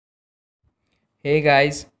Hey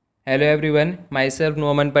guys, hello everyone, myself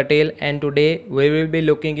Noman Patel and today we will be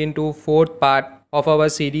looking into fourth part of our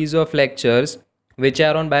series of lectures which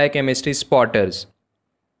are on biochemistry spotters.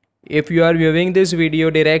 If you are viewing this video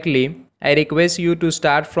directly, I request you to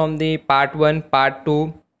start from the part 1, part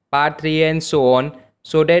 2, part 3 and so on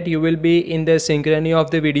so that you will be in the synchrony of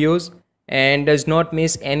the videos and does not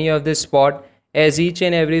miss any of the spot as each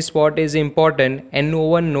and every spot is important and no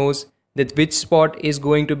one knows that which spot is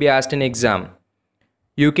going to be asked in exam.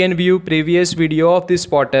 You can view previous video of the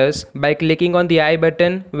spotters by clicking on the I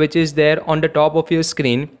button which is there on the top of your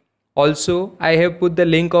screen. Also, I have put the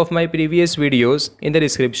link of my previous videos in the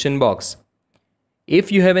description box.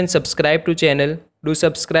 If you haven't subscribed to channel, do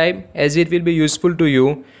subscribe as it will be useful to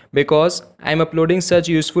you because I am uploading such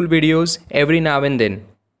useful videos every now and then.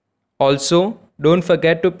 Also, don't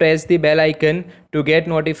forget to press the bell icon to get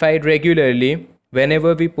notified regularly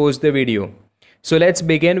whenever we post the video. So let's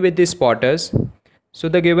begin with the spotters. So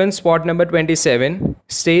the given spot number 27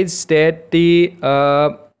 states that we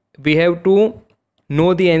have to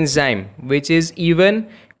know the enzyme which is E1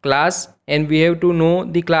 class and we have to know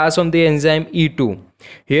the class of the enzyme E2.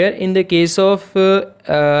 Here in the case of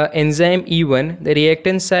enzyme E1, the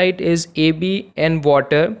reactant site is AB and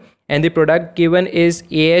water and the product given is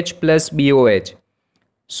AH plus BOH.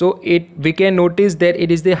 So we can notice that it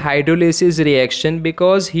is the hydrolysis reaction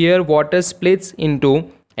because here water splits into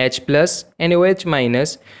H plus and OH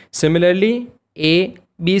minus. Similarly,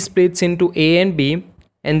 B splits into A and B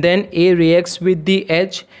and then A reacts with the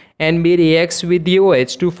H and B reacts with the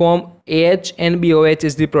OH to form AH and BOH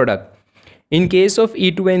is the product. In case of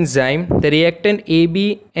E2 enzyme, the reactant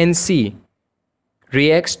AB and C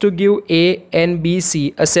reacts to give A and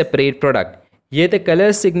BC a separate product. Here the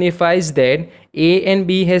color signifies that A and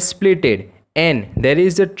B has splitted and there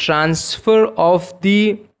is a transfer of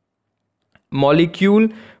the molecule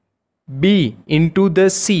B into the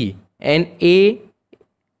C and A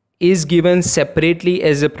is given separately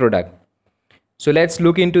as a product. So let's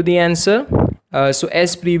look into the answer. So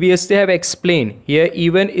as previously I have explained, here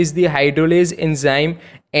E1 is the hydrolase enzyme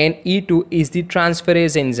and E2 is the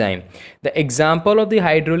transferase enzyme. The example of the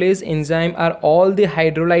hydrolase enzyme are all the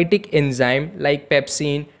hydrolytic enzyme like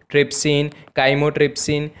pepsin, trypsin,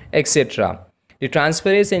 chymotrypsin, etc. The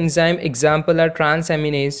transferase enzyme example are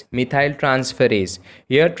transaminase, methyl transferase.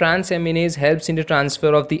 Here transaminase helps in the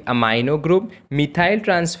transfer of the amino group. Methyl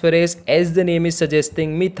transferase, as the name is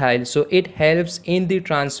suggesting methyl, so it helps in the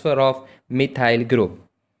transfer of methyl group.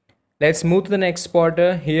 Let's move to the next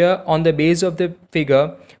spotter. Here on the base of the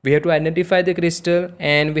figure, we have to identify the crystal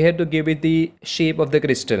and we have to give it the shape of the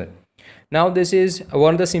crystal. Now this is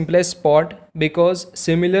one of the simplest spot because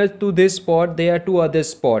similar to this spot there are two other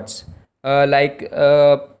spots.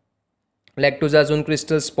 Lactosazone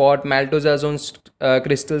crystal spot, maltosazone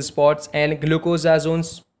crystal spots and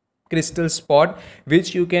glucosazone crystal spot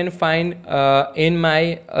which you can find in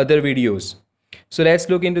my other videos. So let's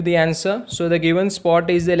look into the answer. So the given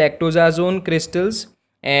spot is the lactosazone crystals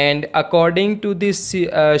and according to this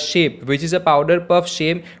shape which is a powder puff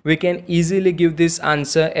shape, we can easily give this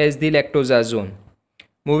answer as the lactosazone.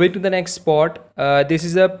 Moving to the next spot, this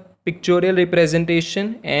is a pictorial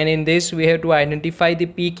representation and in this we have to identify the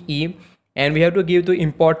peak E and we have to give the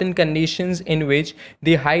important conditions in which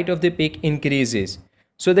the height of the peak increases.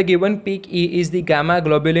 So the given peak E is the gamma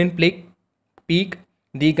globulin peak.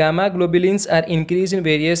 The gamma globulins are increased in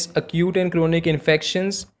various acute and chronic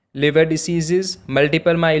infections, liver diseases,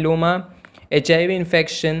 multiple myeloma, HIV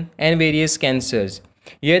infection and various cancers.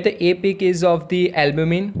 Here the A peak is of the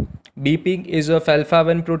albumin, B peak is of alpha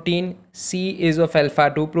 1 protein, C is of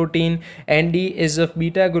alpha 2 protein and D is of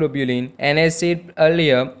beta globulin, and as said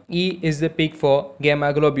earlier, E is the peak for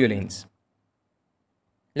gamma globulins.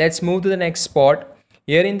 Let's move to the next spot.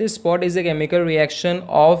 Here in this spot is a chemical reaction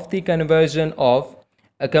of the conversion of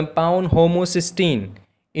a compound homocysteine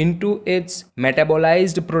into its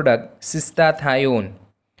metabolized product cystathione.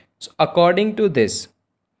 So according to this,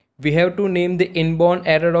 we have to name the inborn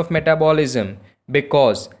error of metabolism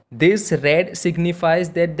because this red signifies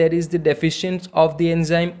that there is the deficiency of the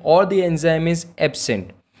enzyme or the enzyme is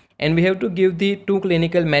absent, and we have to give the two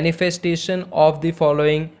clinical manifestation of the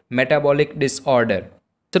following metabolic disorder.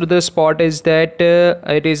 So the spot is that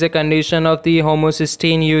it is a condition of the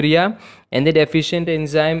homocystinuria and the deficient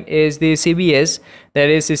enzyme is the CBS, that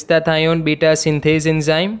is cystathione beta synthase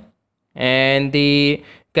enzyme, and the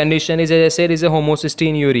condition is, as I said, is a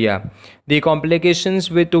homocystinuria. The complications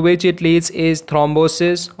to which it leads is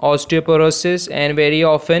thrombosis, osteoporosis and very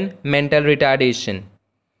often mental retardation.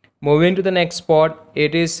 Moving to the next spot,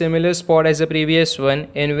 it is similar spot as the previous one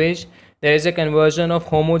in which there is a conversion of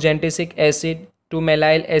homogenesic acid to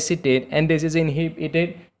mallyl acetate, and this is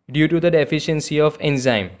inhibited due to the deficiency of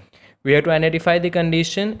enzyme. We have to identify the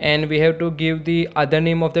condition and we have to give the other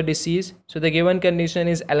name of the disease. So the given condition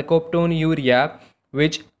is ALKAPTONURIA,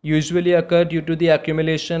 which usually occur due to the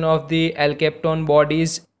accumulation of the alkapton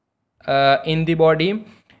bodies in the body,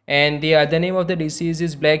 and the other name of the disease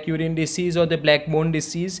is black urine disease or the black bone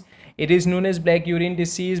disease. It is known as black urine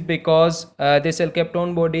disease because this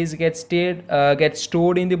alkapton bodies get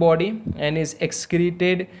stored in the body and is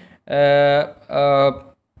excreted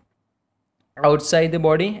outside the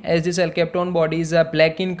body. As these alkapton bodies are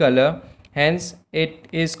black in color, hence it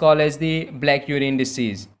is called as the black urine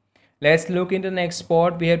disease. Let's look into the next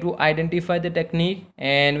spot. We have to identify the technique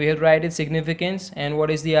and we have to write its significance and what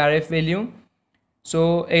is the RF value.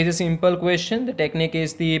 So it's a simple question. The technique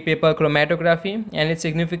is the paper chromatography, and its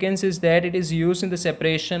significance is that it is used in the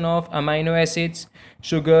separation of amino acids,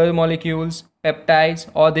 sugar molecules, peptides,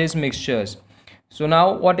 or these mixtures. So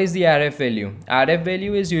now what is the RF value? RF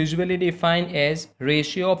value is usually defined as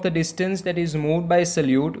ratio of the distance that is moved by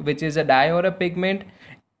solute, which is a dye or a pigment,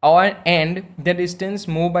 and the distance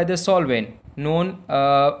moved by the solvent,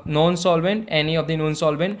 non-solvent, any of the known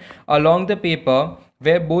solvent, along the paper,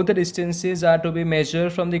 where both the distances are to be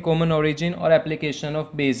measured from the common origin or application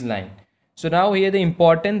of baseline. So now here the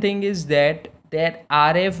important thing is that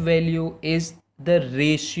RF value is the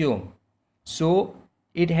ratio. So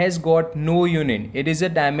it has got no unit. It is a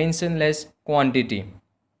dimensionless quantity.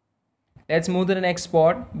 Let's move to the next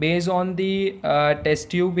spot. Based on the test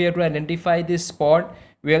tube, we have to identify this spot.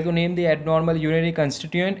 We have to name the abnormal urinary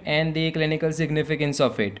constituent and the clinical significance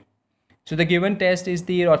of it. So the given test is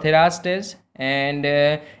the Rotheras test, and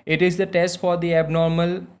it is the test for the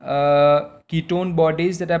abnormal ketone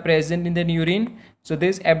bodies that are present in the urine. So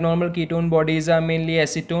these abnormal ketone bodies are mainly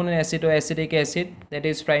acetone and acetoacetic acid, that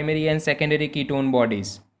is primary and secondary ketone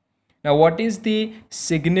bodies. Now what is the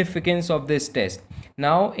significance of this test?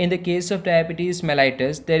 Now in the case of diabetes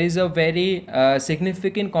mellitus, there is a very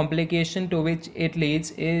significant complication to which it leads,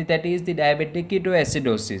 that is the diabetic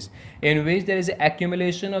ketoacidosis, in which there is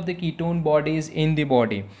accumulation of the ketone bodies in the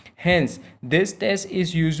body. Hence this test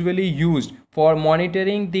is usually used for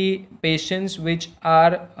monitoring the patients which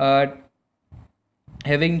are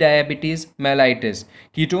having diabetes mellitus.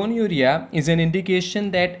 Ketonuria is an indication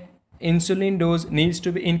that insulin dose needs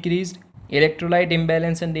to be increased. Electrolyte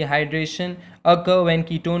imbalance and dehydration occur when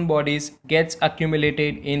ketone bodies gets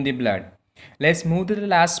accumulated in the blood. Let's move to the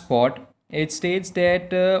last spot. It states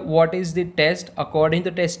that what is the test according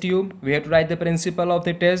to test tube. We have to write the principle of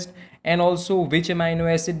the test and also which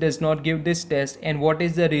amino acid does not give this test and what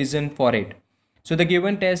is the reason for it. So the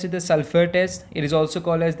given test is the sulphur test. It is also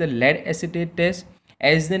called as the lead acetate test.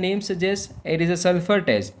 As the name suggests, it is a sulphur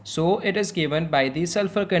test, so it is given by the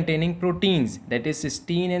sulphur containing proteins, that is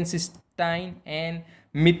cysteine and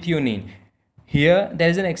methionine. Here there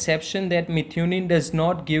is an exception that methionine does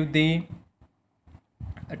not give the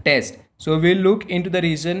test. So we'll look into the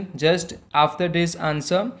reason just after this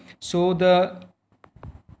answer. So the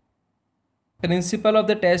principle of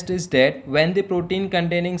the test is that when the protein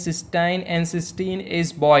containing cysteine and cysteine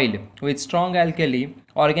is boiled with strong alkali,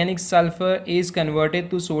 organic sulfur is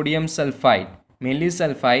converted to sodium sulfide, mainly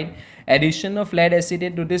sulfide. Addition of lead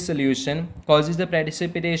acetate to this solution causes the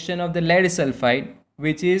precipitation of the lead sulfide,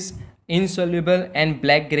 which is insoluble and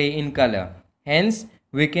black gray in color. Hence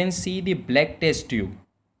we can see the black test tube.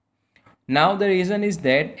 Now the reason is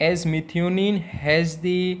that as methionine has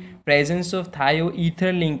the presence of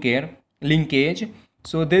thioether linkage,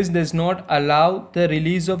 so this does not allow the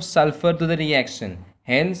release of sulfur to the reaction.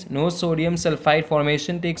 Hence no sodium sulfide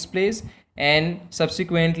formation takes place and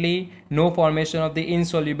subsequently no formation of the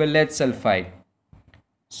insoluble lead sulfide.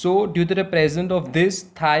 So due to the presence of this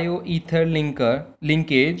thioether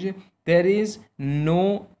linkage, there is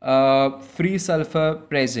no free sulfur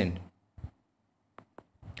present.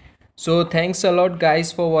 So thanks a lot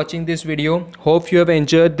guys for watching this video. Hope you have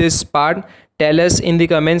enjoyed this part. Tell us in the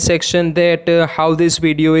comment section that how this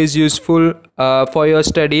video is useful for your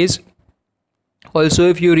studies. Also,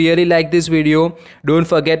 if you really like this video, don't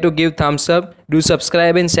forget to give thumbs up, do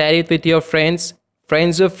subscribe and share it with your friends,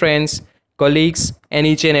 friends of friends, colleagues and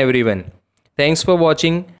each and everyone. Thanks for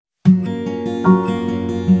watching.